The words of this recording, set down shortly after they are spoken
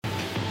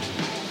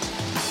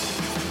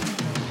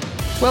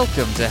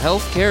Welcome to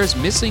Healthcare's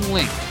Missing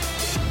Link,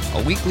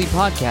 a weekly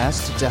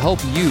podcast to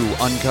help you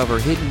uncover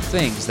hidden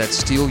things that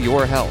steal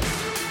your health.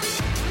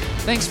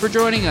 Thanks for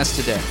joining us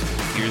today.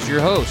 Here's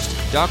your host,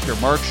 Dr.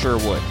 Mark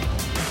Sherwood.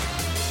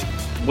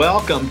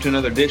 Welcome to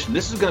another edition.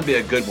 This is going to be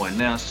a good one.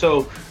 Now,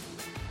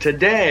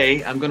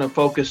 today I'm going to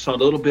focus a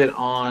little bit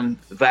on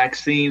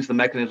vaccines, the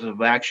mechanisms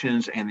of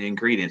actions, and the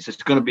ingredients.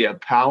 It's going to be a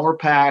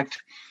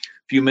power-packed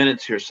few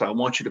minutes here, so I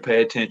want you to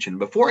pay attention.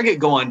 Before I get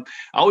going,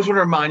 I always want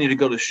to remind you to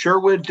go to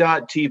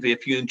sherwood.tv.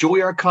 If you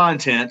enjoy our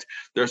content,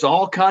 there's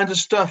all kinds of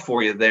stuff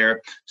for you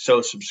there.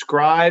 So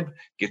subscribe,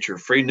 get your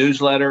free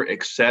newsletter,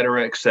 et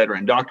cetera, et cetera.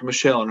 And Dr.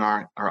 Michelle and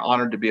I are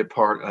honored to be a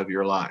part of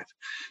your life.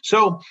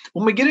 So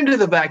when we get into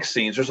the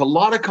vaccines, there's a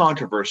lot of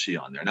controversy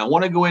on there. And I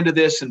want to go into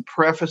this and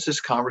preface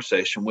this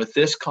conversation with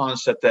this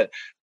concept that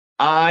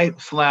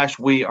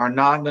we are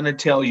not going to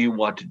tell you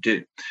what to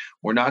do.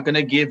 We're not going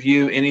to give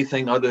you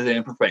anything other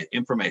than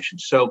information.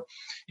 So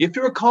if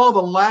you recall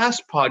the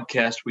last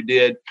podcast we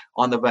did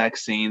on the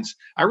vaccines,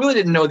 I really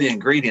didn't know the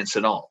ingredients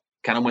at all.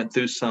 Kind of went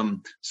through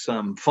some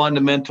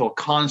fundamental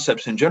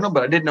concepts in general,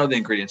 but I didn't know the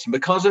ingredients. And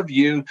because of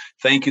you,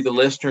 thank you, the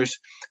listeners,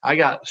 I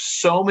got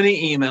so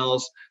many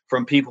emails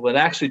from people that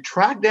actually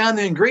tracked down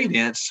the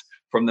ingredients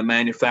from the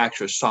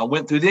manufacturers. So I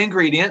went through the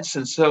ingredients.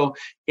 And so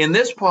in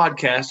this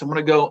podcast, I'm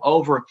going to go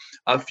over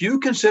a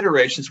few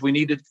considerations we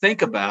need to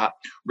think about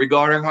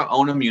regarding our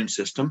own immune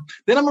system.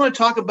 Then I'm going to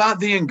talk about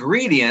the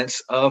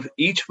ingredients of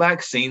each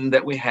vaccine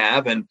that we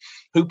have and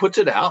who puts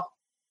it out.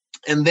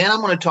 And then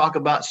I'm going to talk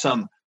about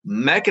some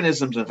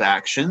mechanisms of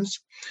actions.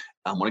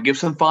 I'm going to give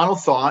some final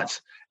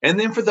thoughts. And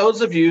then for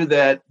those of you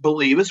that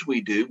believe as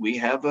we do, we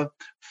have a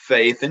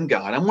faith in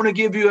God. I'm going to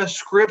give you a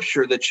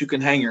scripture that you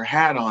can hang your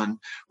hat on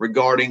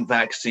regarding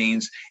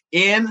vaccines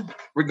in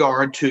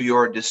regard to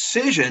your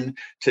decision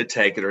to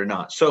take it or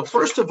not. So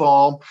first of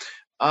all,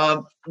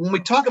 when we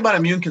talk about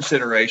immune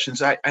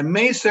considerations, I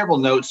made several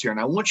notes here, and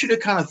I want you to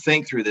kind of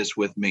think through this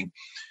with me.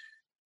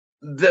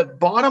 The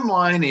bottom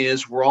line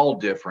is we're all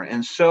different.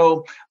 And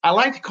so I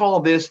like to call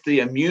this the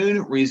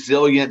immune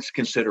resilience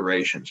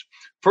considerations.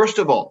 First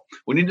of all,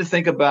 we need to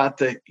think about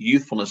the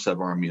youthfulness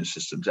of our immune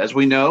systems. As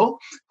we know,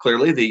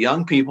 clearly the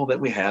young people that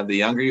we have, the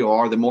younger you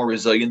are, the more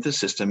resilient the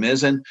system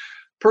is. And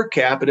per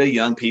capita,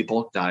 young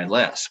people die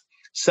less.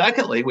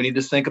 Secondly, we need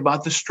to think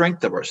about the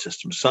strength of our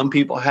system. Some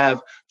people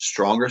have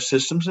stronger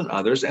systems than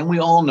others, and we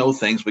all know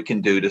things we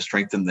can do to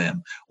strengthen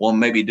them. We'll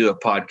maybe do a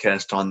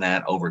podcast on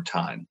that over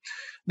time.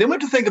 Then we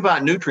have to think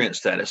about nutrient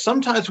status.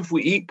 Sometimes if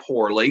we eat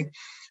poorly,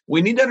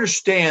 we need to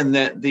understand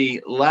that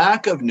the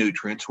lack of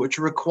nutrients, which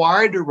are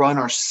required to run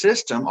our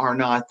system, are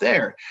not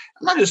there.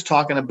 I'm not just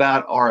talking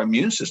about our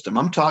immune system.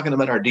 I'm talking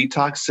about our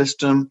detox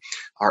system,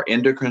 our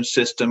endocrine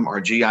system, our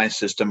GI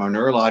system, our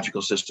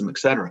neurological system, et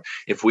cetera.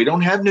 If we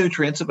don't have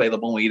nutrients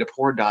available and we eat a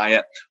poor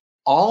diet,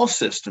 all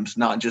systems,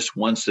 not just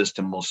one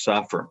system, will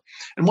suffer.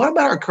 And what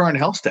about our current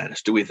health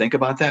status? Do we think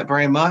about that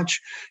very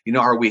much?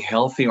 Are we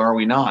healthy or are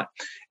we not?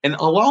 And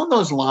along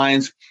those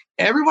lines,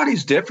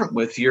 everybody's different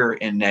with your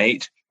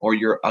innate or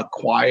your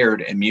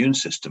acquired immune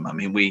system. I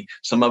mean,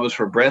 some of us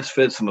were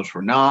breastfed, some of us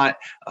were not.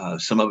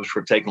 Some of us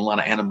were taking a lot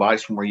of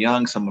antibiotics when we were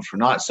young, some of us were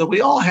not. So we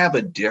all have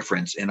a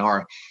difference in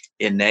our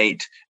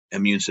innate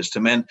immune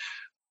system. And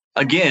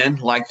again,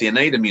 like the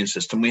innate immune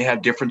system, we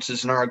have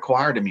differences in our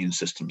acquired immune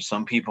system.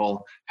 Some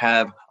people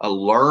have a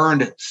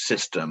learned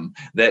system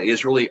that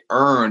is really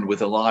earned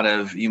with a lot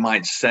of, you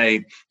might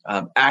say,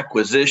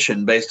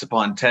 acquisition based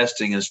upon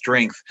testing and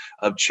strength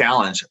of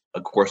challenge.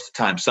 Of course, the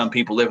time some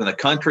people live in the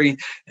country,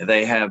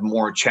 they have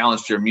more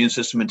challenge to their immune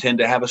system and tend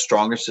to have a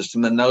stronger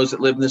system than those that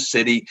live in the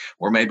city,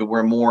 or maybe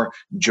we're more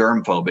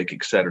germ phobic,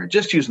 et cetera.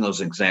 Just using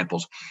those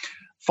examples.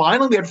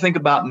 Finally, we have to think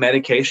about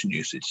medication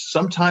usage.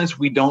 Sometimes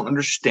we don't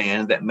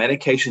understand that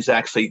medications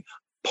actually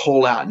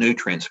pull out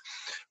nutrients,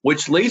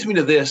 which leads me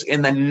to this.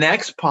 In the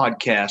next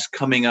podcast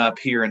coming up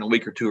here in a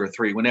week or two or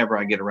three, whenever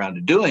I get around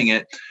to doing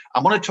it,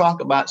 I'm going to talk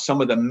about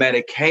some of the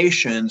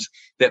medications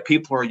that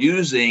people are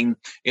using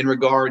in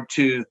regard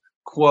to,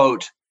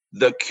 quote,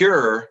 the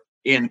cure,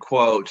 end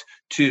quote,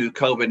 to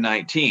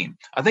COVID-19.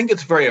 I think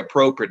it's very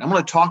appropriate. I'm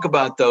going to talk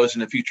about those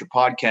in a future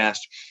podcast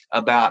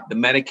about the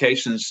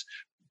medications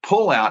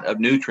pull out of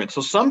nutrients.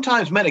 So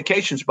sometimes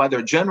medications, by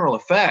their general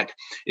effect,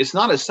 it's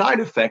not a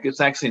side effect,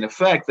 it's actually an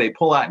effect. They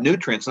pull out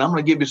nutrients. And I'm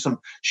going to give you some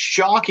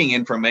shocking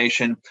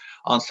information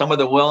on some of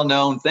the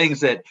well-known things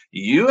that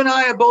you and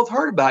I have both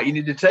heard about. You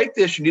need to take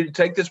this. You need to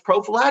take this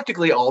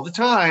prophylactically all the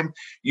time.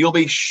 You'll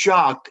be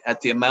shocked at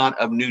the amount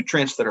of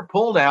nutrients that are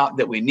pulled out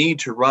that we need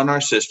to run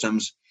our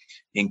systems,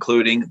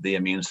 including the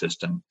immune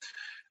system.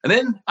 And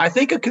then I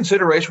think a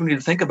consideration we need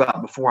to think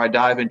about before I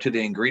dive into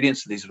the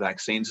ingredients of these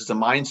vaccines is a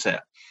mindset.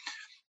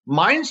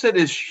 Mindset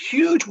is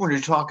huge when you're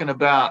talking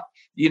about,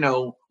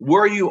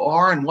 where you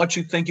are and what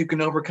you think you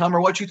can overcome or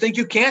what you think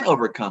you can't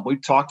overcome.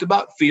 We've talked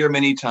about fear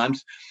many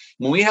times.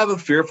 When we have a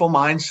fearful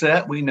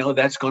mindset, we know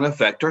that's going to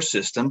affect our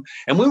system.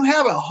 And when we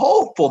have a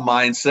hopeful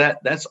mindset,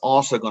 that's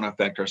also going to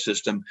affect our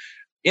system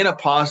in a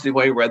positive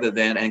way rather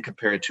than and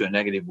compared to a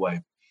negative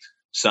way.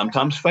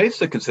 Sometimes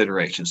faith's a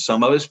consideration.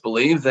 Some of us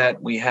believe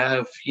that we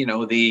have,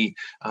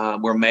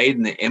 we're made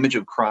in the image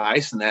of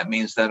Christ, and that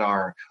means that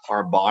our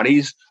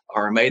bodies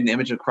are made in the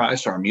image of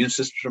Christ, our immune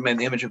systems are made in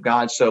the image of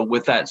God. So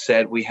with that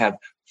said, we have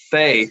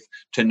faith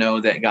to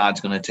know that God's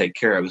going to take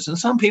care of us. And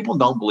some people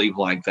don't believe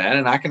like that,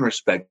 and I can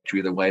respect you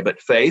either way.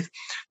 But faith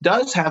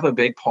does have a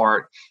big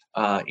part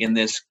in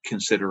this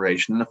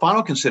consideration. And the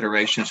final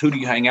consideration is, who do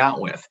you hang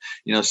out with?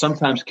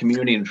 Sometimes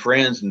community and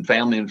friends and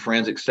family and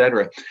friends,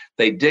 etc.,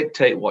 they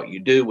dictate what you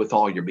do with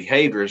all your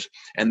behaviors.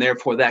 And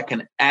therefore, that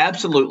can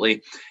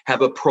absolutely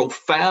have a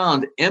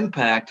profound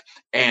impact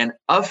and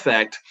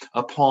effect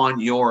upon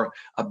your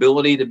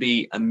ability to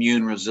be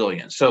immune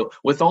resilient. So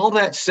with all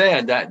that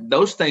said,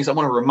 those things, I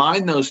want to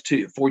remind those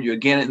for you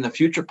again in the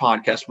future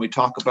podcast when we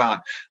talk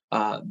about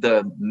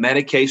the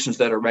medications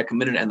that are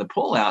recommended and the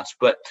pullouts.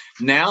 But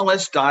now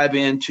let's dive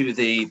into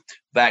the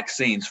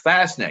vaccines.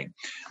 Fascinating.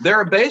 There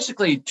are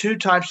basically two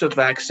types of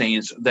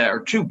vaccines, that are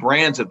two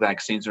brands of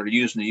vaccines that are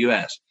used in the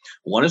U.S.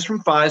 One is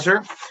from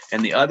Pfizer,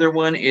 and the other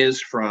one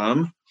is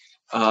from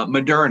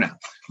Moderna.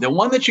 The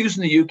one that's used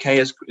in the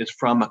UK is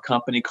from a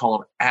company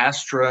called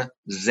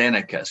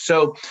AstraZeneca.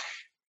 So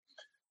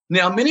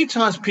now, many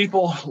times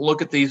people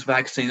look at these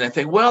vaccines and they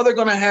think, well, they're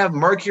going to have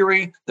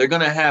mercury, they're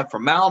going to have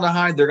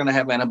formaldehyde, they're going to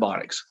have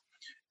antibiotics.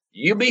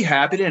 You'd be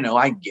happy to know,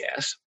 I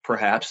guess,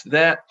 perhaps,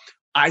 that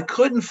I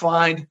couldn't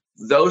find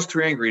those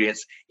three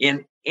ingredients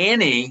in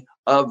any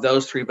of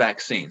those three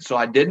vaccines. So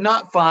I did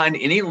not find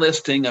any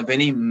listing of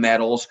any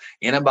metals,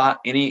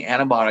 any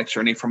antibiotics,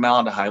 or any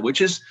formaldehyde,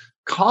 which is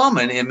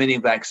common in many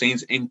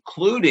vaccines,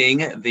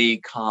 including the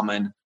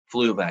common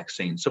flu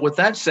vaccine. So with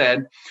that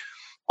said,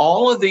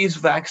 all of these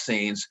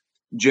vaccines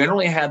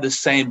generally have the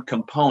same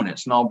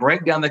components, and I'll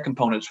break down the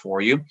components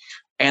for you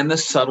and the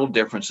subtle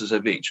differences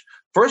of each.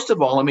 First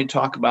of all, let me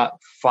talk about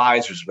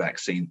Pfizer's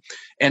vaccine.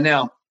 And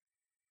now,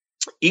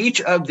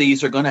 each of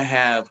these are going to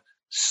have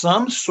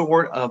some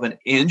sort of an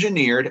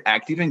engineered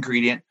active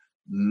ingredient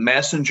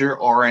messenger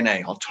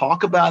RNA. I'll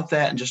talk about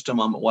that in just a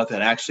moment, what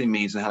that actually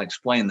means and how to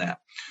explain that.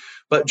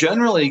 But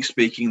generally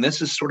speaking,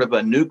 this is sort of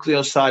a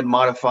nucleoside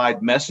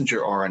modified messenger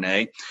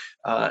RNA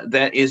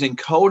that is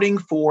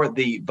encoding for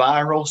the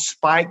viral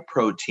spike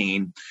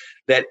protein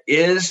that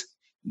is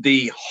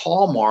the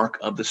hallmark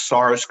of the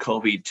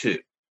SARS-CoV-2.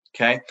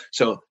 Okay,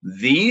 so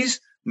these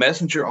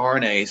messenger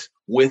RNAs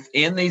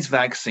within these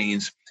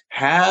vaccines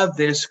have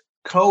this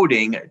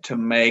coding to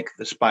make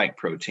the spike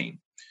protein.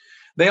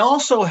 They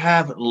also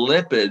have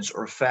lipids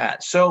or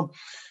fats. So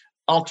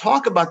I'll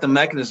talk about the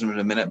mechanism in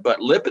a minute, but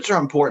lipids are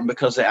important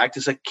because they act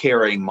as a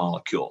carrying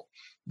molecule.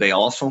 They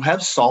also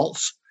have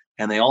salts,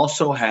 and they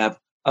also have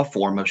a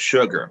form of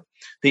sugar.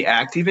 The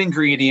active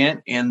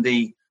ingredient in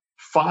the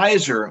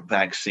Pfizer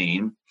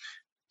vaccine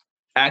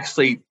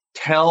actually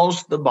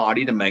tells the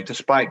body to make the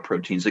spike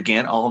proteins.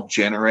 Again, I'll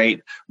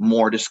generate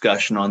more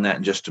discussion on that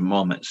in just a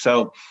moment.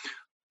 So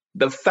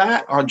the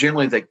fat are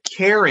generally the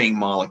carrying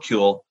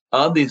molecule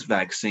of these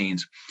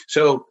vaccines.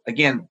 So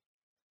again,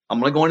 I'm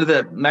going to go into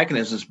the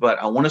mechanisms, but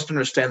I want us to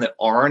understand that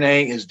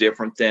RNA is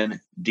different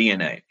than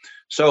DNA.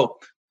 So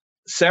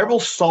several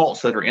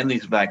salts that are in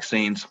these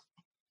vaccines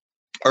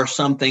are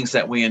some things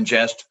that we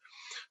ingest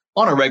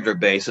on a regular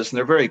basis, and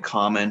they're very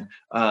common.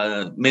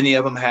 Many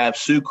of them have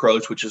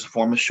sucrose, which is a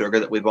form of sugar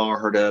that we've all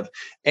heard of.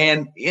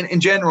 And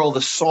in general,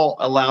 the salt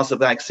allows the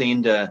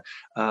vaccine to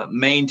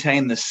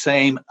maintain the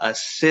same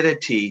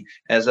acidity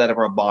as that of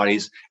our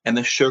bodies, and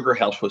the sugar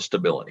helps with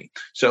stability.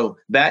 So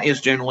that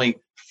is generally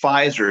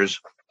Pfizer's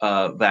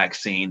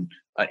vaccine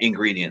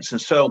ingredients.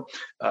 And so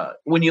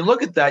when you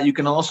look at that, you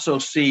can also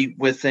see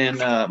within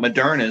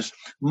Moderna's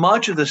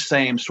much of the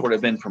same sort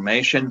of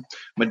information.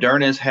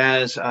 Moderna's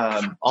has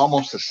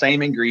almost the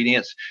same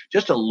ingredients,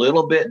 just a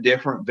little bit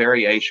different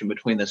variation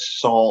between the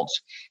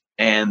salts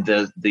and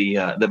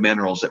the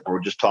minerals that we were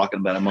just talking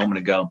about a moment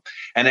ago.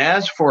 And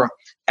as for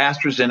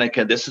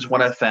AstraZeneca, this is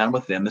what I found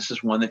with them. This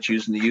is one that's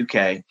used in the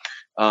UK.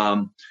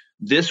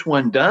 This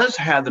one does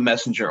have the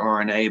messenger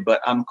RNA, but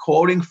I'm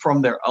quoting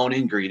from their own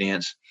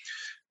ingredients.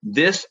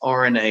 This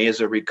RNA is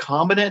a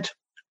recombinant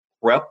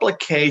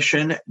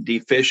replication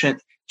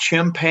deficient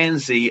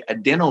chimpanzee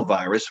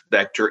adenovirus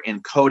vector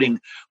encoding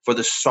for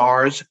the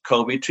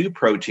SARS-CoV-2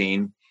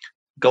 protein,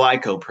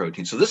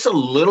 glycoprotein. So this is a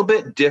little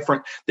bit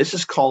different. This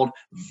is called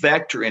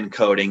vector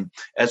encoding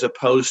as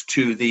opposed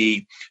to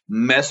the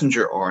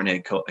messenger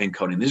RNA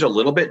encoding. These are a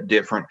little bit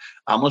different.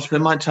 I'm going to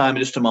spend my time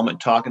in just a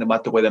moment talking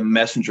about the way the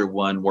messenger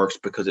one works,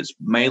 because it's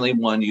mainly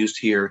one used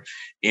here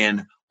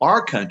in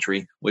our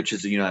country, which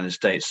is the United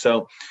States.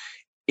 So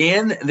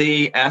in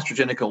the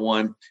AstraZeneca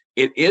one,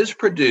 it is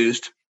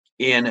produced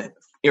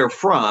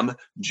from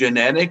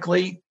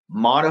genetically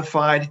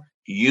modified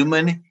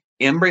human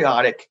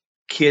embryonic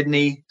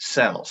kidney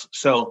cells.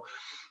 So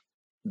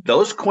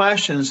those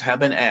questions have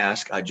been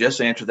asked. I just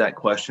answered that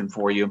question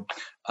for you.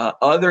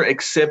 Other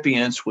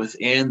excipients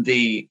within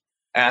the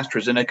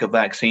AstraZeneca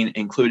vaccine,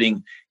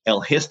 including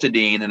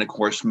L-histidine, and of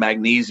course,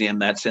 magnesium,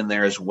 that's in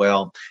there as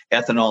well.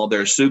 Ethanol,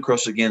 there's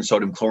sucrose again,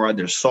 sodium chloride,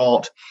 there's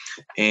salt,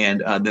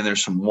 and then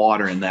there's some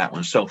water in that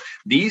one. So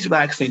these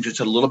vaccines are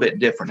just a little bit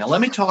different. Now,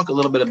 let me talk a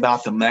little bit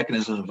about the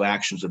mechanisms of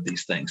actions of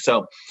these things.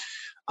 So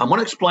I'm going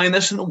to explain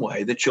this in a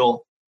way that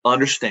you'll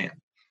understand.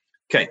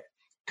 Okay.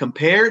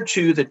 Compared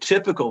to the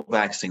typical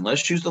vaccine,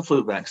 let's use the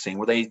flu vaccine,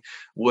 where they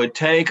would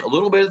take a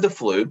little bit of the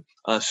flu,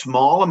 a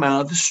small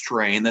amount of the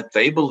strain that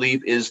they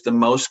believe is the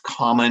most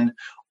common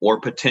or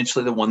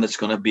potentially the one that's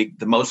going to be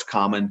the most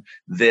common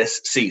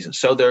this season.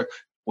 So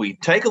we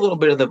take a little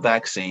bit of the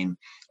vaccine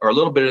or a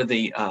little bit of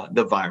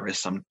the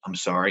virus, I'm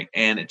sorry,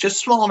 and it's just a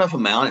small enough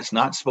amount. It's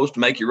not supposed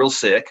to make you real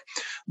sick,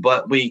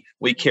 but we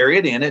carry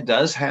it in. It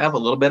does have a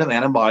little bit of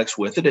antibiotics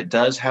with it. It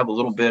does have a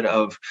little bit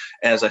of,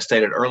 as I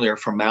stated earlier,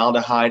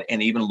 formaldehyde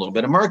and even a little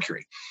bit of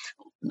mercury.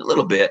 A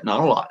little bit, not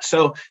a lot.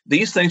 So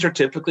these things are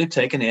typically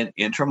taken in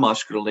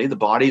intramuscularly. The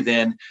body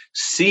then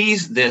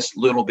sees this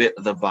little bit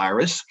of the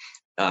virus,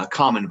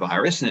 common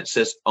virus, and it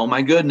says, oh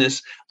my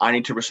goodness, I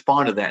need to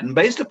respond to that. And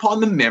based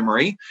upon the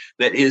memory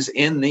that is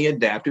in the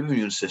adaptive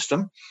immune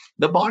system,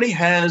 the body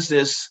has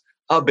this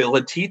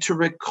ability to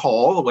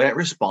recall the way it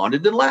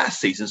responded to last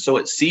season. So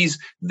it sees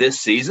this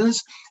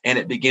season's and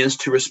it begins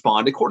to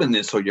respond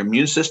accordingly. So your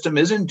immune system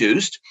is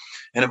induced.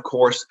 And of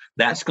course,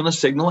 that's going to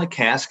signal a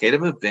cascade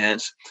of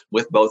events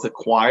with both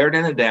acquired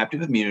and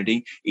adaptive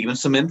immunity, even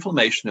some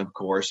inflammation, of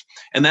course.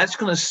 And that's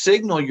going to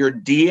signal your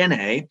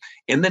DNA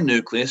in the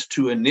nucleus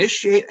to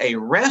initiate a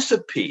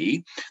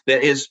recipe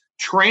that is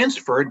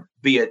transferred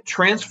via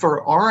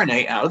transfer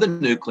RNA out of the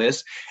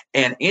nucleus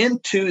and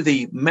into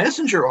the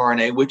messenger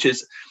RNA, which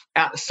is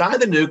outside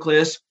the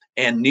nucleus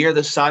and near the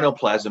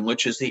cytoplasm,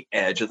 which is the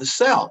edge of the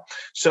cell.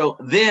 So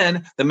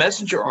then the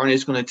messenger RNA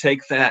is going to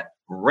take that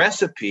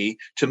recipe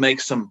to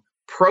make some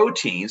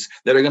proteins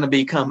that are going to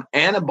become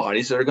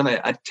antibodies that are going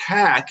to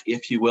attack,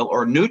 if you will,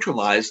 or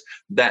neutralize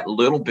that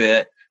little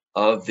bit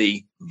of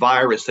the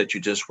virus that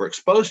you just were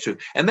exposed to.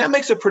 And that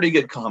makes a pretty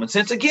good common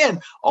sense. Again,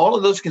 all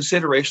of those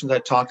considerations I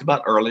talked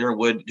about earlier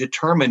would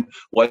determine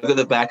whether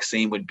the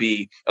vaccine would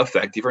be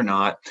effective or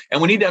not.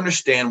 And we need to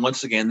understand,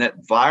 once again,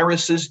 that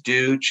viruses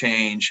do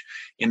change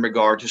in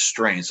regard to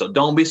strains. So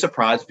don't be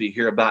surprised if you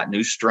hear about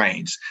new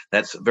strains.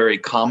 That's a very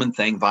common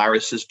thing.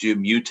 Viruses do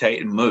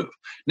mutate and move.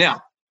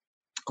 Now,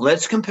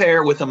 let's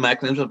compare with the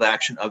mechanism of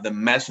action of the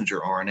messenger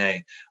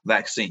RNA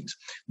vaccines.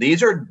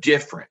 These are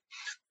different.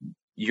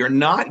 You're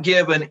not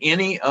given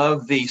any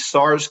of the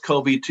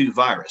SARS-CoV-2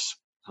 virus.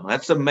 So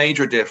that's a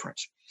major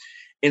difference.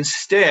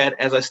 Instead,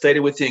 as I stated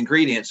with the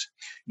ingredients,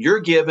 you're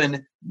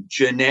given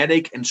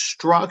genetic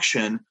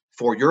instruction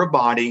for your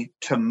body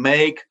to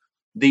make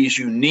these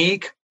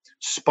unique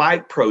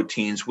spike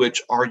proteins,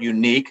 which are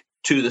unique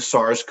to the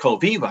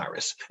SARS-CoV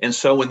virus. And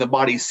so when the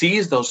body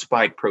sees those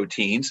spike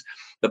proteins,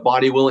 the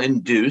body will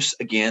induce,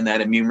 again,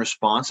 that immune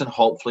response and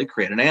hopefully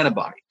create an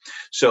antibody.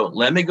 So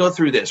let me go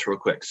through this real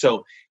quick.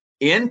 So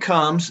in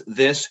comes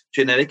this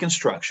genetic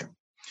instruction.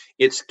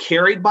 It's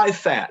carried by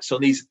fat. So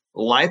these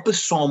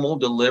liposomal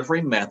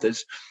delivery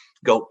methods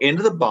go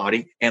into the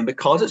body, and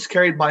because it's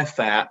carried by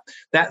fat,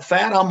 that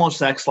fat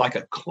almost acts like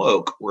a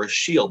cloak or a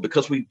shield,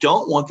 because we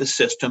don't want the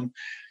system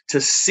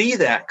to see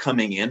that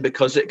coming in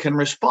because it can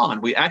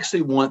respond. We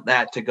actually want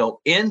that to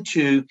go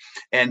into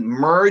and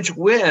merge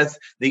with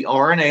the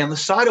RNA in the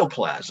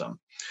cytoplasm.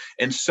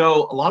 And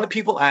so a lot of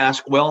people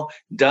ask, well,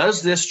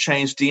 does this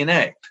change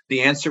DNA?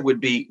 The answer would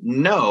be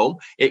no,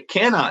 it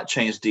cannot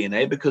change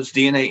DNA because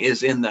DNA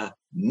is in the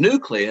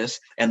nucleus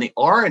and the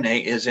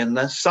RNA is in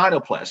the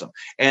cytoplasm.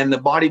 And the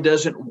body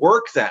doesn't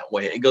work that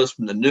way. It goes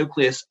from the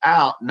nucleus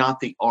out, not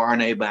the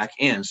RNA back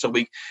in. So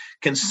we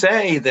can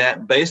say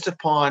that based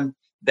upon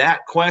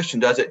that question,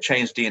 does it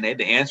change DNA?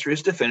 The answer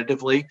is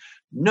definitively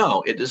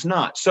no, it does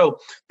not. So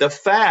the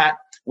fat,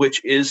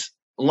 which is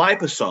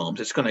liposomes,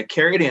 it's going to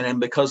carry it in, and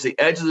because the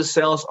edge of the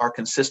cells are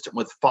consistent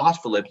with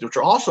phospholipids, which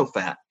are also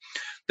fat,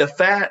 the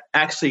fat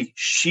actually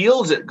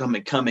shields it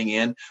coming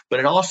in, but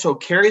it also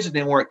carries it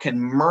in where it can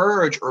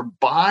merge or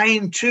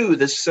bind to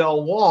the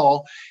cell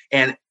wall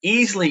and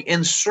easily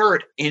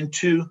insert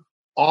into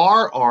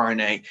our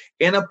RNA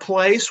in a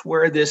place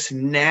where this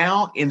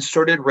now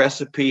inserted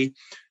recipe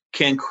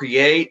can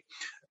create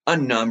a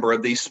number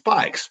of these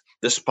spikes.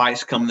 The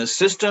spikes come in the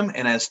system,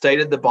 and as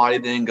stated, the body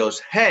then goes,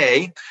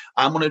 hey,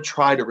 I'm going to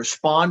try to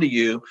respond to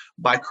you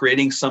by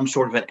creating some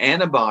sort of an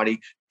antibody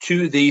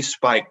to these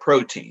spike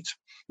proteins.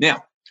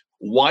 Now,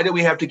 why do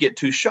we have to get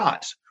 2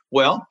 shots?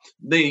 Well,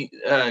 the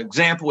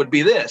example would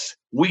be this.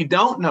 We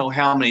don't know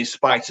how many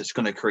spikes it's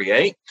going to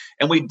create,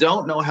 and we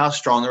don't know how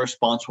strong the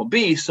response will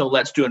be. So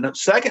let's do a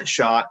second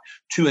shot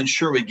to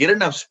ensure we get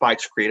enough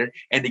spikes created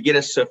and to get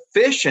a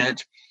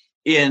sufficient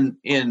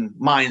in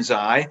mind's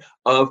eye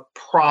of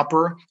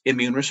proper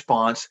immune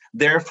response,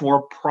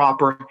 therefore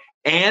proper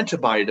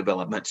antibody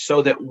development,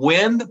 so that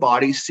when the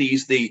body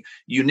sees the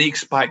unique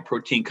spike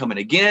protein coming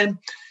again,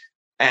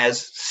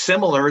 as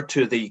similar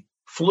to the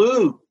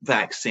flu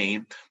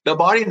vaccine, the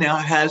body now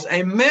has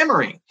a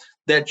memory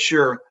that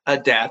your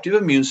adaptive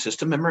immune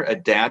system, remember,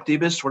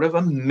 adaptive is sort of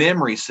a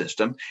memory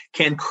system,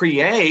 can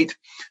create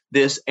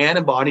this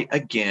antibody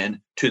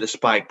again to the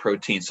spike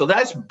protein. So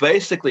that's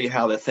basically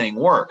how the thing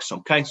works.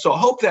 Okay, so I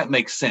hope that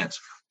makes sense.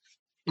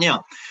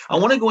 Now, I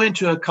want to go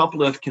into a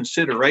couple of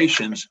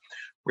considerations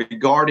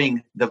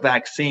regarding the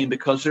vaccine,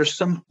 because there's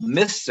some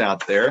myths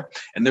out there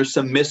and there's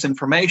some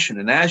misinformation.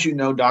 And as you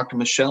know, Dr.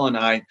 Michelle and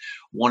I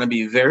want to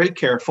be very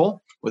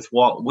careful with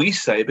what we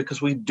say,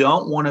 because we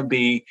don't want to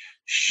be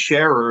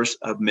sharers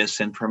of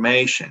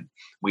misinformation.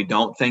 We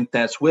don't think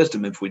that's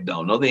wisdom. If we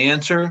don't know the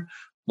answer,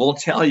 we'll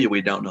tell you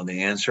we don't know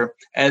the answer,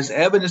 as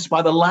evidenced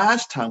by the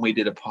last time we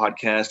did a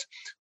podcast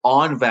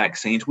on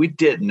vaccines. We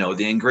didn't know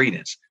the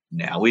ingredients.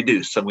 Now we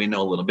do. So we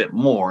know a little bit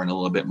more and a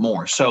little bit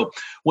more. So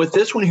with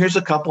this one, here's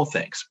a couple of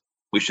things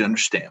we should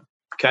understand.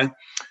 Okay.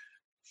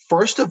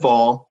 First of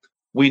all,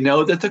 we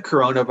know that the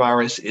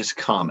coronavirus is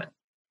common.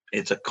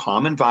 It's a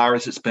common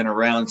virus. It's been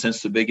around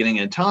since the beginning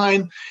of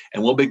time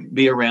and will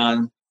be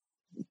around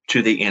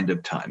to the end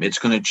of time. It's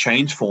going to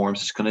change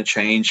forms. It's going to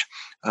change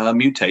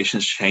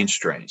mutations, change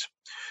strains.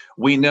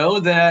 We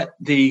know that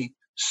the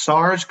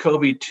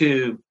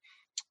SARS-CoV-2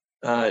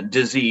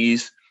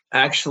 disease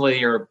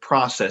actually, or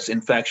process,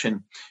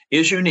 infection,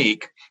 is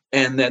unique,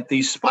 and that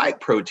these spike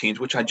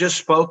proteins, which I just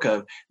spoke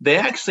of, they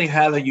actually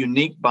have a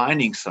unique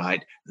binding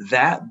site,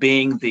 that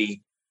being the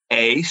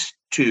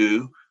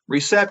ACE2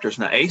 receptors.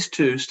 Now,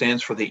 ACE2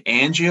 stands for the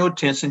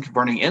angiotensin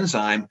converting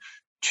enzyme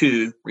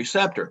 2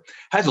 receptor.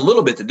 Has a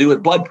little bit to do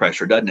with blood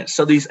pressure, doesn't it?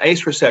 So these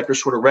ACE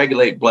receptors sort of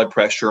regulate blood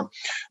pressure,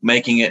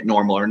 making it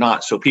normal or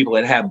not. So people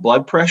that have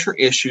blood pressure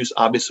issues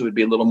obviously would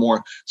be a little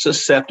more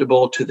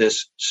susceptible to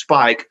this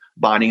spike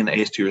binding in the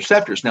ACE2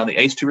 receptors. Now, the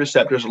ACE2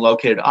 receptors are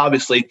located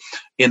obviously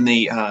in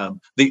the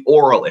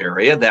oral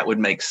area. That would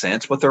make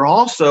sense, but they're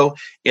also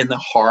in the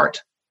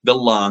heart, the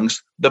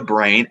lungs, the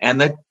brain, and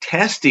the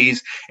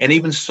testes, and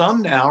even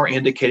some now are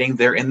indicating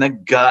they're in the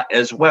gut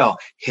as well.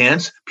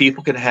 Hence,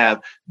 people could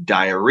have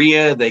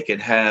diarrhea, they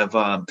could have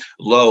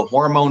low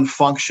hormone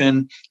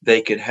function,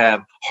 they could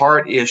have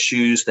heart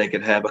issues, they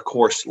could have, of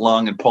course,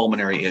 lung and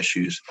pulmonary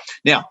issues.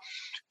 Now,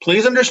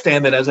 please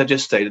understand that, as I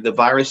just stated, the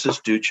viruses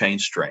do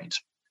change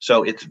strains.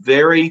 So it's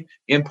very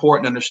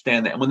important to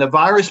understand that. And when the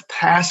virus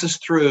passes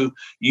through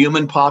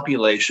human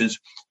populations,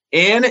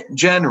 in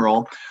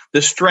general,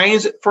 the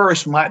strains at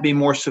first might be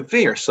more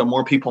severe, so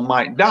more people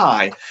might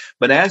die.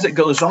 But as it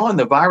goes on,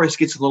 the virus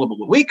gets a little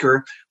bit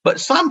weaker,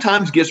 but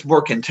sometimes gets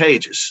more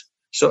contagious.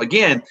 So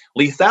again,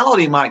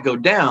 lethality might go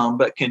down,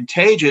 but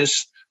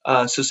contagious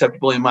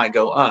susceptibility might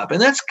go up. And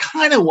that's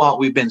kind of what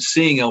we've been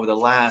seeing over the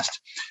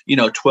last,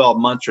 12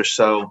 months or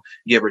so,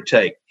 give or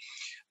take.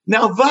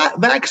 Now,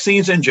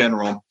 vaccines in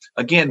general,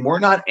 again, we're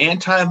not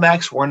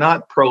anti-vax, we're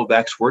not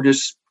pro-vax, we're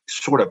just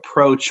sort of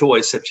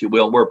pro-choice, if you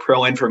will. We're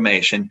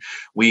pro-information.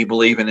 We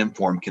believe in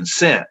informed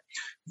consent.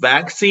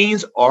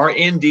 Vaccines are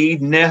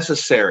indeed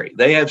necessary.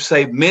 They have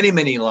saved many,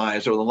 many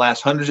lives over the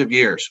last hundreds of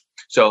years.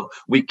 So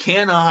we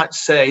cannot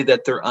say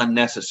that they're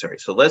unnecessary.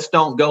 So let's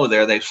don't go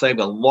there. They've saved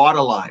a lot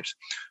of lives.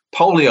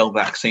 Polio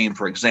vaccine,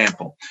 for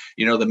example,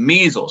 the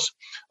measles,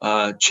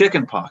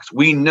 chickenpox.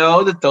 We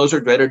know that those are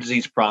dreaded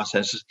disease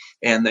processes,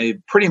 and they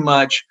pretty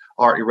much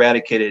are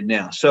eradicated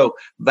now. So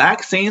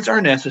vaccines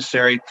are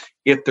necessary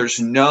if there's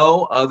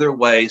no other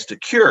ways to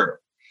cure.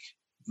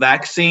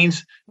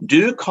 Vaccines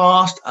do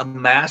cost a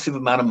massive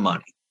amount of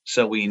money.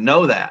 So we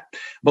know that.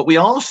 But we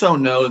also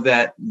know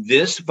that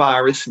this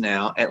virus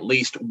now, at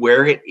least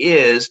where it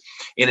is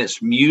in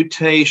its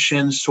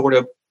mutation sort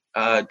of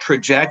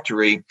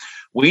trajectory,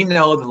 we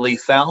know the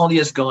lethality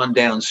has gone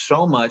down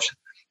so much,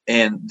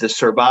 and the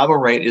survival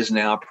rate is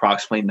now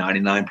approximately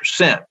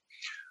 99%.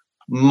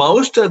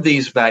 Most of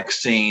these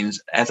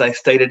vaccines, as I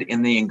stated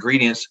in the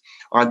ingredients,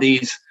 are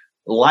these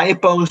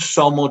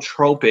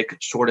liposomal-tropic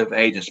sort of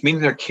agents,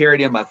 meaning they're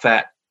carried in by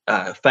fat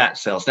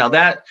cells.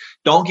 Now,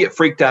 don't get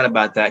freaked out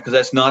about that, because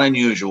that's not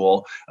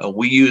unusual.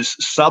 We use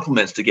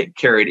supplements to get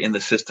carried in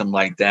the system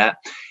like that.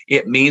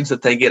 It means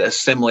that they get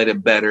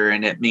assimilated better,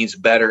 and it means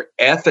better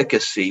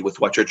efficacy with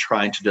what you're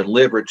trying to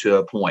deliver to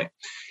a point.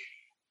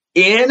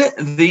 In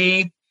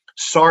the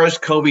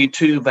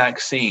SARS-CoV-2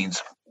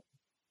 vaccines,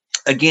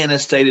 again,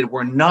 as stated,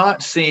 we're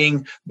not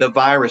seeing the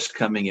virus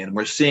coming in.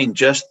 We're seeing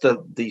just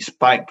the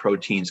spike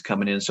proteins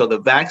coming in. So the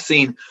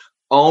vaccine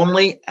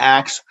only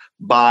acts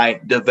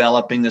by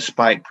developing the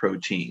spike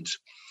proteins.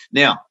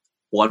 Now,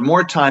 one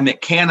more time,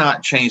 it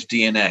cannot change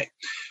DNA.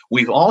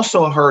 We've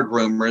also heard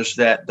rumors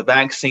that the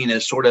vaccine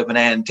is sort of an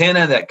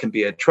antenna that can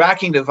be a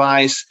tracking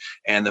device,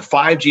 and the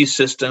 5G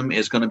system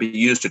is going to be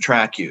used to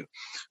track you.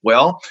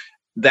 Well,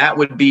 that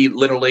would be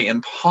literally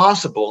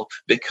impossible,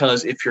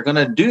 because if you're going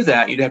to do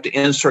that, you'd have to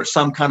insert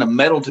some kind of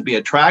metal to be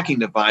a tracking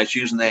device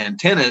using the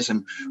antennas.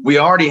 And we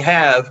already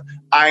have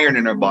iron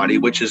in our body,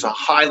 which is a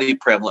highly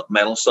prevalent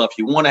metal. So if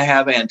you want to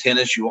have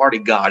antennas, you already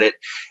got it.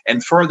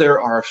 And further,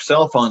 our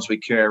cell phones we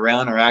carry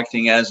around are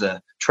acting as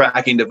a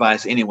tracking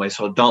device anyway,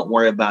 so don't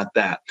worry about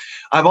that.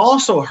 I've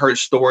also heard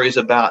stories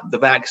about the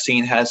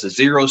vaccine has a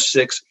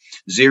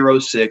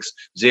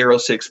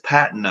 060606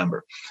 patent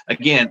number.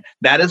 Again,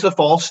 that is a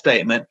false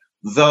statement.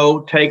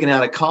 Though taken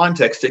out of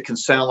context, it can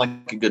sound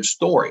like a good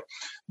story.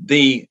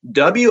 The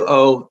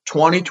WO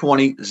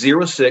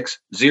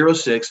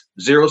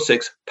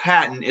 2020-060606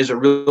 patent is a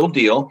real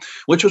deal,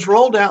 which was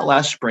rolled out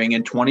last spring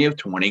in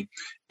 2020.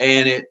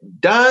 And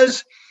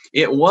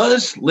it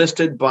was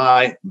listed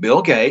by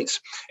Bill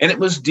Gates, and it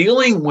was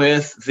dealing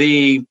with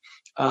the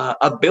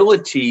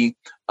ability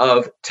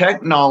of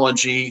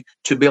technology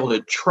to be able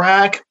to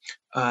track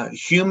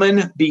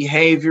human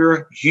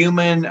behavior,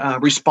 human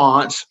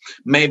response,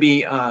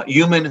 maybe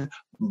human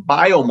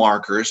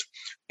biomarkers,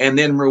 and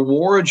then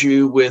reward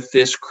you with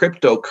this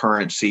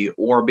cryptocurrency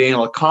or being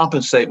able to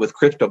compensate with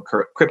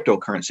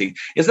cryptocurrency.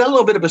 Is that a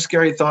little bit of a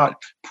scary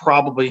thought?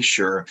 Probably,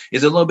 sure.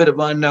 Is it a little bit of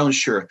unknown?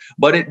 Sure.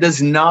 But it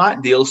does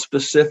not deal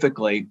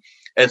specifically.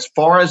 As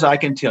far as I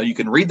can tell, you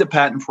can read the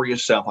patent for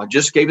yourself. I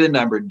just gave you the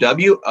number,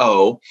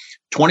 WO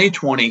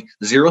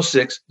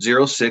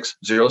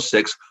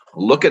 2020-060606.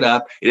 Look it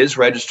up. It is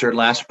registered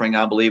last spring,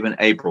 I believe, in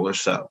April or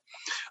so.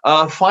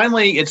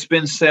 Finally, it's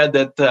been said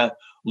that the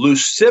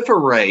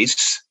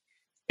luciferase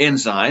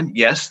enzyme,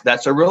 yes,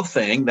 that's a real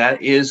thing.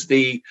 That is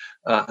the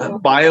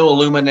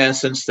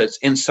bioluminescence that's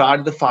inside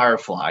of the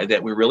firefly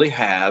that we really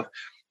have,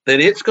 that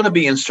it's going to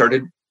be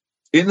inserted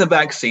in the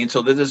vaccine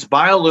so that this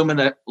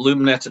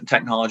bioluminescent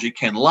technology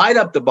can light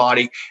up the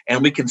body,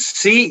 and we can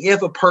see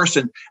if a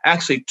person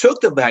actually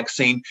took the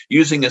vaccine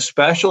using a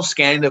special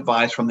scanning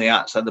device from the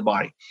outside of the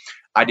body.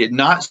 I did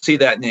not see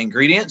that in the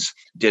ingredients,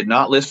 did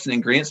not list the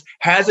ingredients.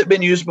 Has it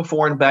been used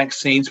before in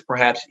vaccines?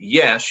 Perhaps,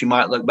 yes. You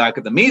might look back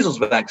at the measles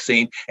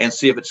vaccine and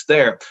see if it's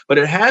there, but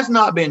it has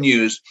not been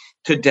used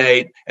to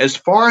date, as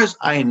far as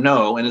I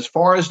know, and as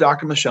far as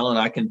Dr. Michelle and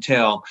I can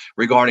tell,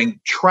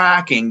 regarding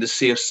tracking to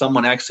see if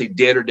someone actually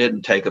did or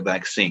didn't take a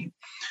vaccine.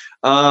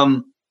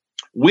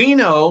 We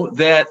know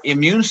that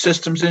immune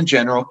systems in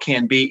general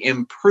can be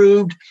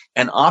improved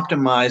and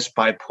optimized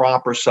by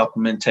proper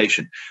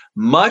supplementation.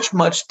 Much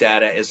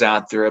data is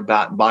out there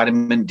about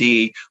vitamin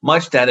D.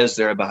 Much data is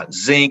there about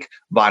zinc,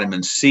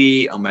 vitamin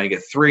C,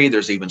 omega-3.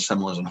 There's even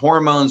some in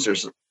hormones.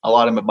 There's a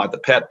lot of them about the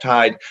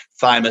peptide,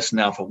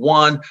 thymosin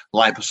alpha-1,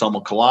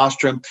 liposomal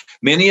colostrum.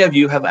 Many of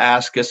you have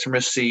asked us and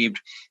received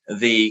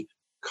the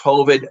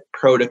COVID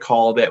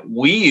protocol that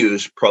we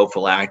use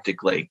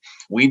prophylactically.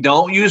 We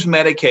don't use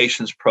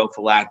medications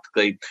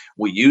prophylactically.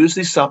 We use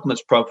these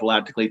supplements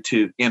prophylactically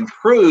to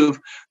improve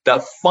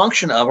the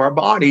function of our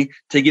body,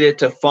 to get it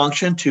to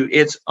function to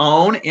its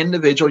own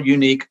individual,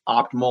 unique,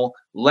 optimal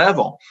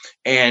level.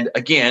 And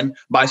again,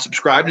 by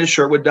subscribing to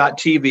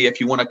Sherwood.tv, if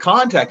you want to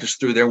contact us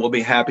through there, we'll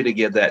be happy to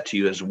give that to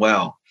you as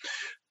well.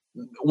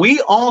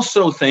 We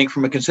also think,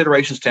 from a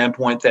consideration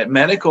standpoint, that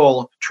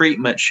medical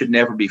treatment should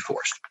never be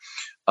forced.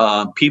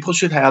 People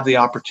should have the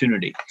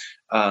opportunity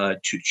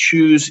to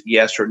choose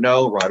yes or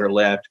no, right or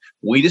left.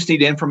 We just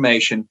need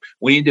information.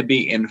 We need to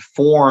be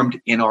informed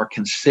in our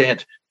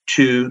consent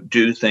to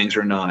do things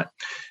or not.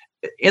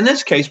 In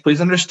this case,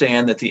 please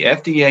understand that the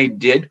FDA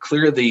did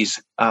clear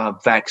these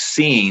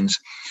vaccines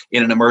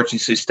in an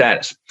emergency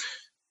status.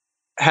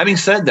 Having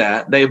said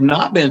that, they have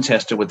not been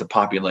tested with the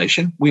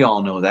population. We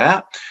all know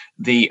that.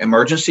 The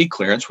emergency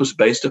clearance was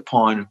based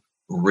upon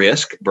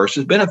risk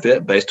versus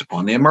benefit based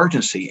upon the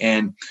emergency.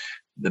 And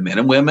the men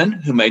and women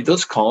who made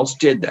those calls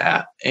did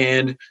that.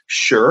 And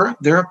sure,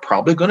 there are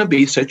probably going to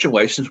be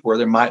situations where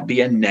there might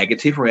be a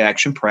negative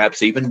reaction,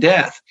 perhaps even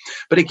death.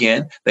 But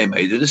again, they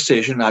made the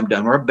decision. We've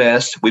done our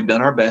best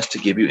to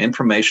give you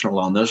information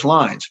along those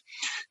lines.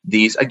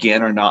 These,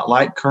 again, are not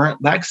like current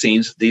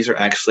vaccines. These are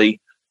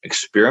actually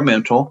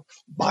experimental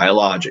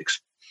biologics.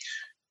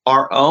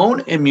 Our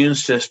own immune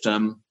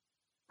system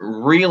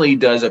really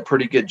does a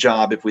pretty good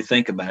job if we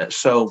think about it.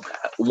 So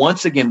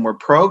once again, we're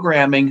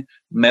programming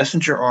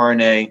messenger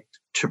RNA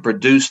to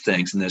produce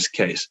things in this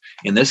case.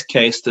 In this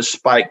case, the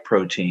spike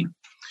protein.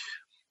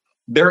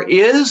 There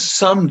is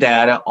some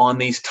data on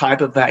these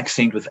type of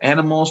vaccines with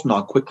animals, and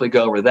I'll quickly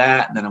go over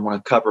that. And then I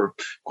want to cover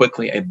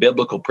quickly a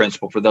biblical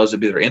principle for those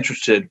of you that are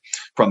interested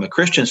from a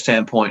Christian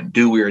standpoint.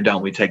 Do we or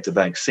don't we take the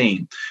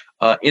vaccine?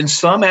 In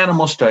some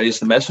animal studies,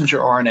 the messenger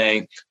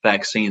RNA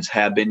vaccines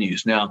have been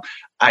used. Now,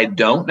 I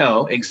don't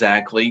know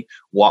exactly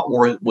what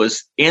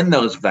was in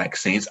those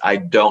vaccines. I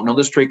don't know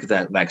the streak of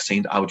that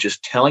vaccine. I was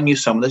just telling you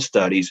some of the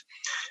studies.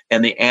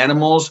 And the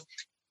animals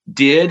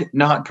did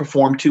not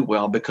perform too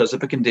well because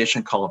of a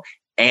condition called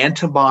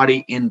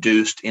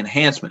antibody-induced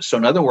enhancement. So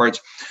in other words,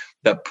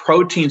 the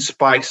protein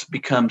spikes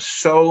become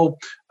so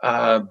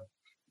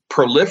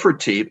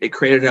proliferative, it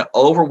created an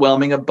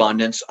overwhelming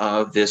abundance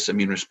of this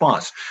immune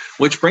response,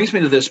 which brings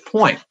me to this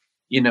point.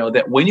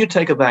 that when you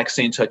take a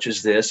vaccine such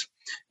as this,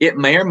 it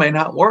may or may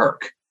not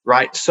work,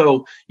 right?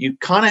 So you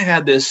kind of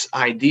have this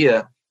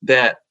idea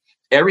that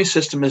every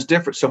system is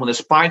different. So when the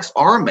spikes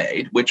are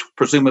made, which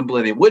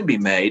presumably they would be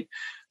made,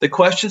 the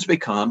questions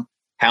become,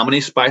 how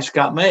many spikes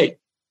got made?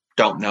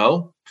 Don't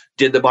know.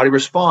 Did the body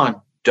respond?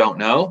 Don't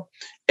know.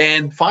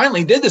 And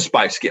finally, did the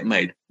spikes get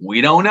made?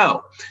 We don't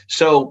know.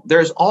 So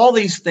there's all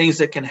these things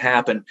that can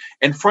happen.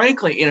 And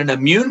frankly, in an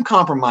immune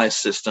compromised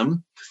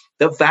system,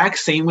 the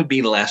vaccine would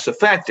be less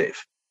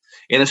effective.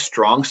 In a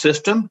strong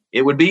system,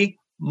 it would be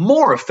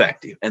more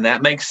effective. And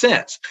that makes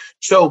sense.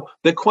 So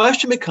the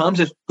question becomes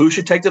is who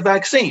should take the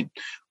vaccine?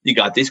 You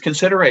got these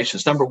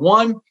considerations. Number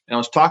one, and I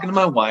was talking to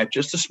my wife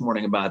just this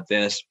morning about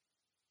this,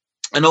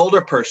 an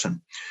older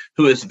person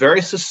who is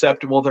very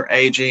susceptible, they're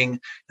aging,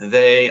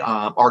 they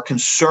are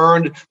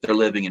concerned, they're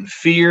living in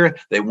fear,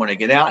 they want to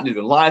get out and do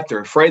their life, they're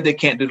afraid they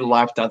can't do their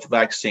life without the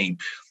vaccine.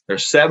 They're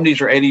 70s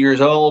or 80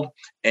 years old,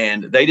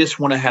 and they just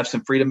want to have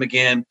some freedom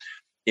again.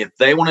 If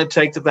they want to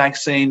take the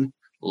vaccine,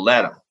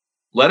 let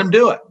them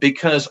do it,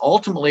 because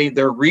ultimately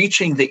they're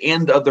reaching the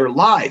end of their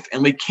life,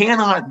 and we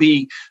cannot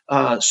be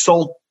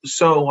so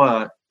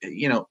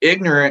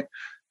ignorant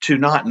to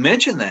not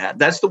mention that.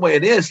 That's the way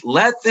it is.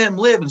 Let them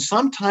live. And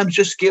sometimes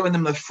just giving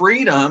them the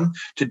freedom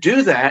to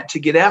do that, to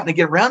get out and to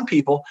get around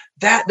people,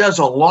 that does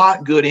a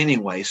lot good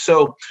anyway.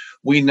 So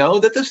we know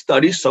that the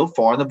studies so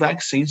far, the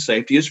vaccine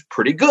safety is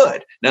pretty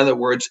good. In other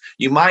words,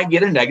 you might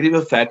get a negative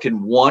effect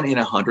in 1 in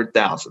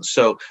 100,000.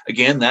 So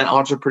again, that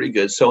odds are pretty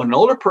good. So an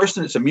older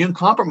person that's immune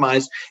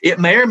compromised, it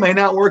may or may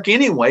not work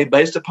anyway,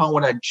 based upon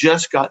what I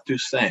just got through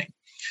saying.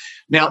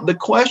 Now, the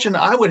question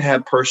I would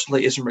have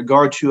personally is in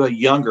regard to a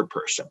younger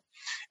person.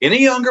 In a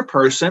younger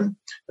person,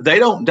 they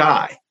don't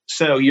die.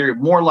 So you're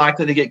more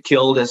likely to get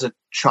killed as a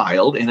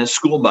child in a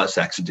school bus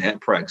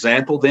accident, for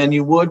example, than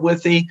you would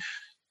with the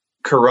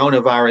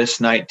coronavirus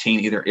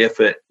 19, either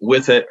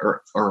with it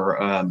or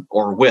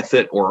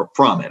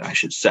from it, I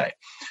should say.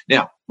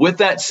 Now, with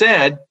that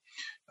said,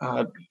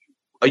 a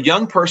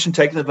young person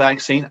taking the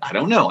vaccine, I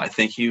don't know. I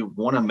think you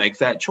want to make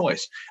that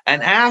choice.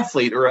 An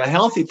athlete or a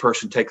healthy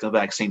person taking the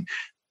vaccine.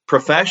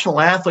 Professional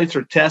athletes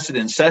are tested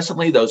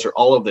incessantly. Those are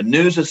all over the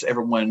news, as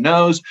everyone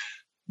knows.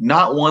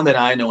 Not one that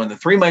I know in the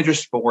 3 major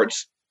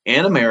sports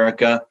in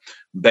America,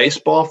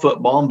 baseball,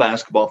 football, and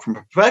basketball from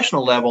a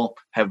professional level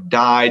have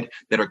died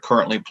that are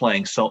currently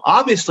playing. So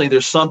obviously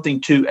there's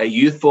something to a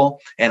youthful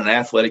and an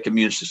athletic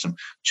immune system.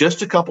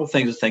 Just a couple of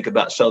things to think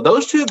about. So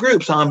those two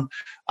groups, I'm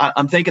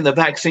thinking the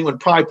vaccine would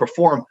probably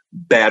perform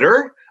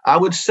better, I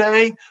would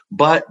say,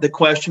 but the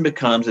question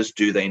becomes is,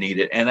 do they need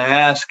it? And I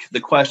asked the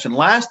question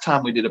last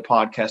time we did a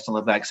podcast on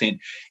the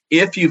vaccine,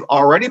 if you've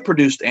already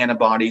produced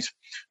antibodies,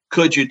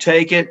 could you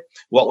take it?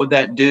 What would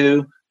that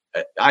do?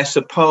 I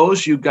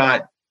suppose you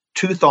got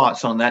 2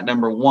 thoughts on that.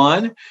 Number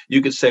one,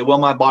 you could say, well,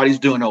 my body's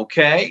doing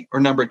okay. Or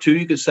number 2,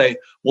 you could say,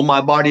 well, my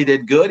body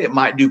did good. It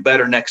might do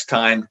better next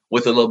time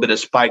with a little bit of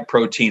spike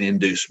protein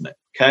inducement.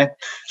 Okay.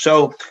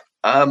 So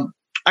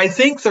I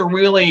think the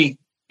really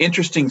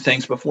interesting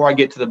things before I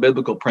get to the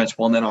biblical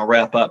principle, and then I'll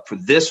wrap up for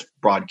this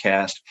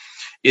broadcast,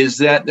 is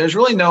that there's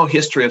really no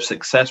history of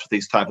success with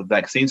these type of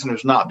vaccines, and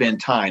there's not been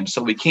time.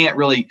 So we can't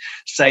really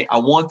say, I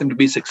want them to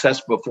be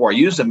successful before I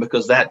use them,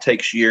 because that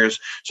takes years.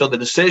 So the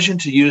decision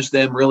to use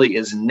them really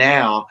is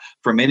now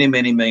for many,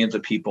 many millions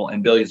of people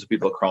and billions of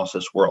people across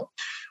this world.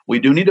 We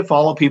do need to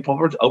follow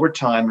people over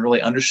time and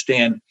really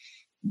understand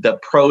the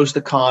pros,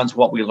 the cons,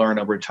 what we learn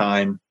over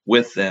time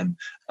with them.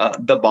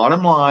 The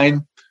bottom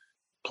line,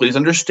 please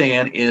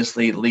understand, is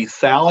the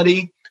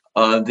lethality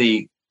of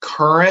the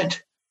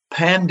current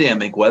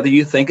pandemic, whether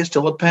you think it's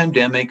still a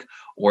pandemic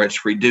or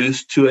it's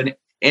reduced to an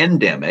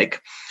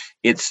endemic,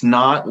 it's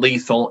not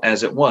lethal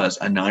as it was,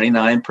 a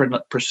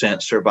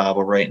 99%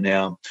 survival rate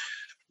now.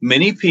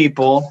 Many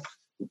people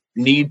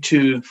need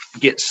to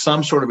get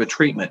some sort of a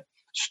treatment.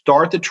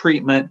 Start the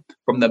treatment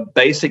from the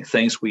basic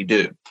things we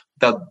do.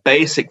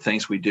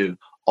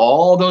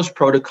 All those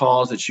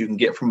protocols that you can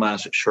get from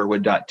us at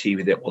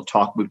Sherwood.tv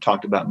that we've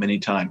talked about many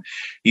times.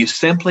 You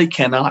simply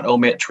cannot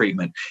omit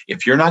treatment.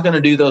 If you're not going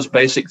to do those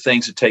basic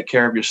things to take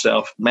care of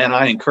yourself, man,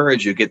 I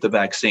encourage you to get the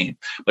vaccine.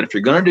 But if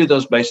you're going to do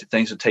those basic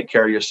things to take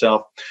care of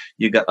yourself,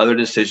 you've got other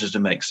decisions to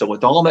make. So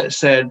with all that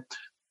said,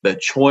 the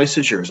choice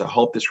is yours. I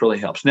hope this really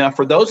helps. Now,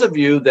 for those of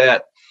you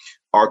that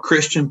are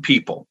Christian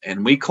people,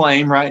 and we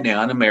claim right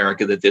now in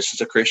America that this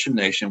is a Christian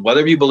nation.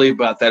 Whether you believe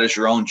about that is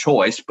your own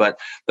choice, but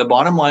the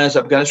bottom line is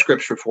I've got a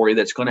scripture for you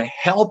that's going to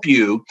help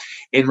you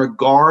in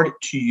regard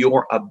to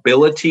your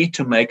ability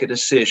to make a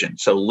decision.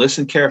 So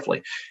listen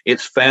carefully.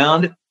 It's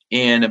found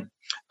in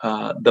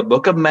the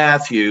book of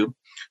Matthew,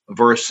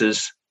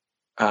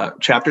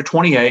 chapter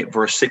 28,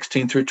 verse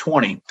 16 through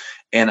 20.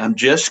 And I'm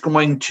just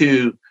going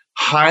to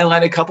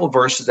highlight a couple of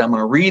verses. I'm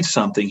going to read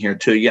something here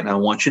to you, and I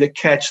want you to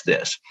catch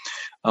this.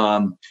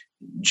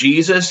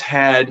 Jesus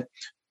had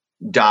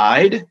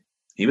died.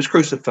 He was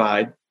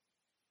crucified,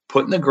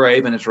 put in the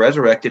grave, and is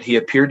resurrected. He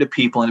appeared to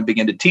people and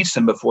began to teach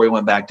them before he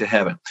went back to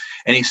heaven.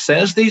 And he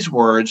says these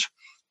words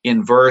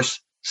in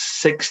verse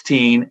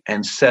 16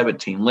 and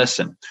 17.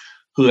 Listen,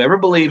 Whoever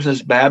believes and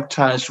is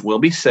baptized will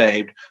be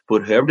saved,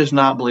 but whoever does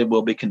not believe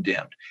will be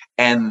condemned.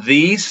 And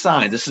these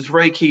signs, this is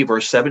very key,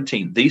 verse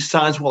 17, these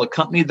signs will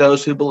accompany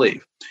those who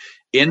believe.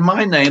 In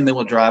my name, they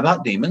will drive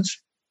out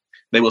demons.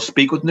 They will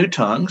speak with new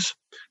tongues.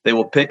 They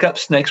will pick up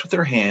snakes with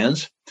their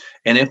hands.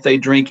 And if they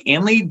drink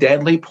any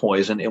deadly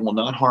poison, it will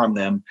not harm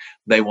them.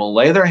 They will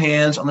lay their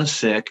hands on the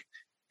sick,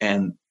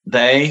 and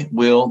they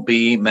will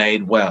be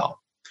made well.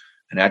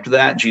 And after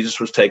that, Jesus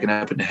was taken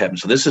up into heaven.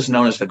 So this is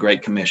known as the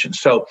Great Commission.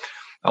 So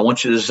I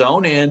want you to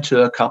zone in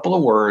to a couple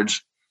of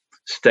words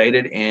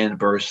stated in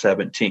verse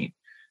 17.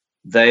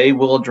 They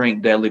will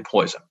drink deadly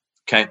poison.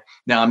 Okay.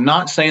 Now, I'm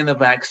not saying the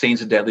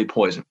vaccine's a deadly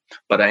poison,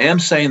 but I am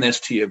saying this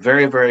to you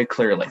very, very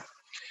clearly.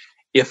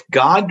 If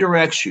God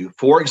directs you,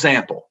 for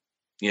example,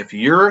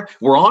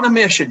 we're on a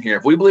mission here.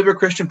 If we believe we're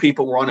Christian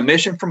people, we're on a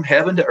mission from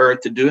heaven to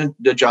earth to do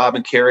the job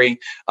and carry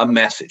a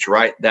message,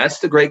 right? That's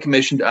the Great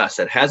Commission to us.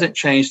 That hasn't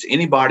changed to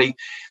anybody.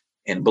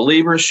 And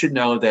believers should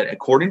know that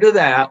according to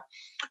that,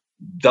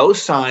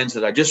 those signs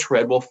that I just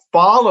read will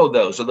follow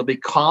those, or they'll be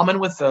common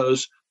with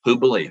those who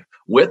believe.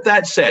 With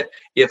that said,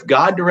 if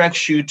God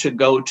directs you to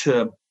go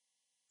to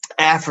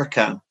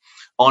Africa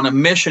on a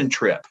mission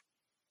trip,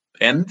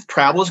 and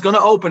travel is going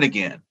to open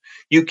again,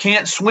 you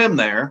can't swim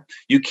there,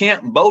 you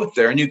can't boat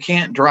there, and you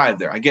can't drive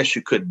there. I guess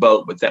you could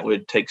boat, but that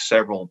would take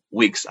several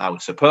weeks, I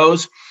would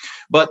suppose.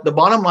 But the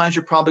bottom line is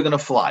you're probably going to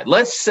fly.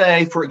 Let's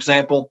say, for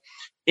example,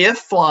 if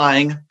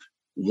flying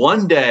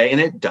one day, and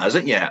it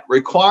doesn't yet,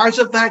 requires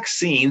a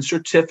vaccine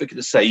certificate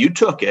to say you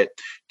took it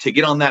to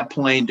get on that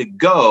plane to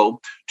go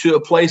to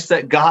a place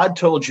that God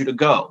told you to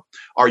go.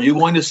 Are you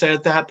going to say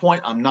at that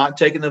point, I'm not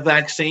taking the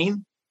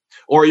vaccine?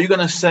 Or are you going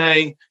to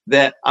say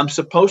that I'm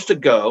supposed to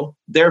go,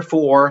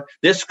 therefore,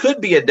 this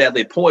could be a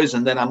deadly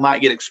poison that I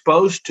might get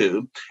exposed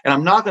to, and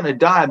I'm not going to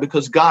die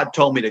because God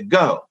told me to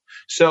go?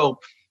 So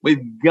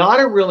we've got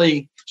to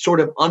really sort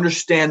of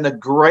understand the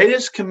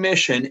greatest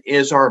commission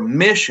is our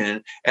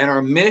mission, and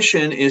our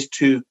mission is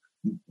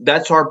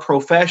that's our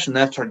profession,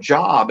 that's our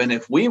job. And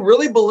if we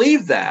really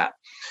believe that,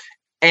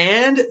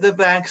 and the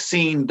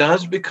vaccine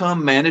does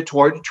become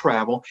mandatory to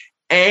travel,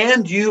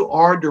 and you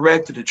are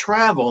directed to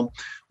travel,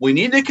 we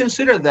need to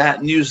consider that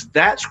and use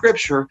that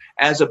scripture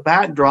as a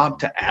backdrop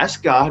to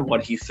ask God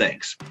what he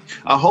thinks.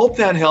 I hope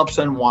that helps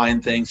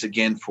unwind things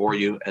again for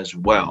you as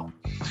well.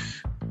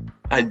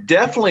 I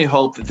definitely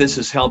hope that this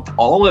has helped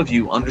all of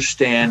you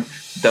understand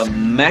the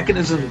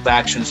mechanism of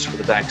actions for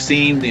the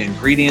vaccine, the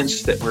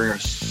ingredients that we're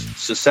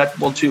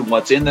susceptible to,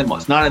 what's in them,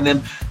 what's not in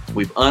them.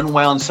 We've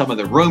unwound some of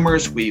the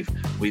rumors. We've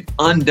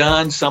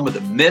undone some of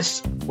the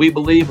myths we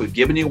believe. We've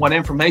given you what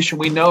information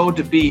we know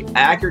to be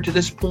accurate to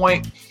this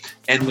point,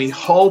 and we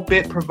hope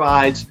it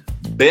provides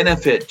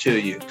benefit to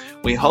you.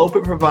 We hope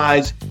it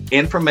provides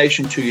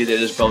information to you that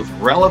is both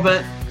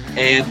relevant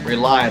and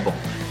reliable.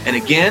 And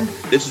again,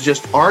 this is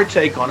just our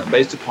take on it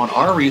based upon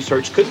our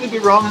research. Could we be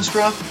wrong in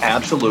stuff?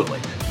 Absolutely.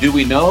 Do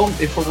we know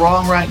if we're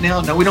wrong right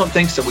now? No, we don't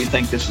think so. We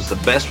think this is the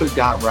best we've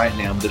got right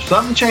now. But if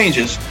something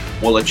changes,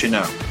 we'll let you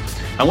know.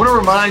 I want to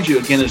remind you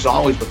again, as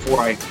always, before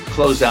I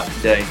close out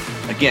today,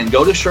 again,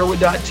 go to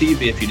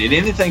Sherwood.tv. If you need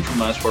anything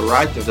from us, we're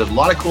right there. There's a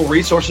lot of cool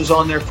resources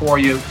on there for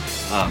you.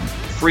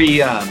 Free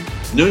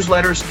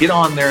newsletters. Get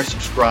on there,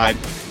 subscribe.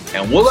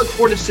 And we'll look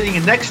forward to seeing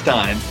you next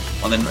time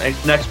on the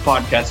next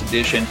podcast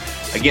edition.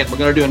 Again, we're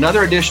going to do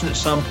another edition at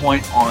some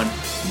point on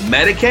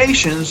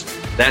medications.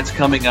 That's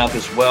coming up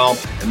as well.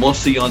 And we'll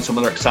see you on some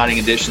other exciting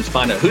editions.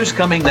 Find out who's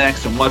coming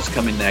next and what's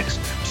coming next.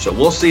 So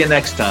we'll see you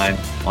next time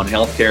on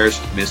Healthcare's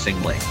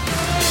Missing Link.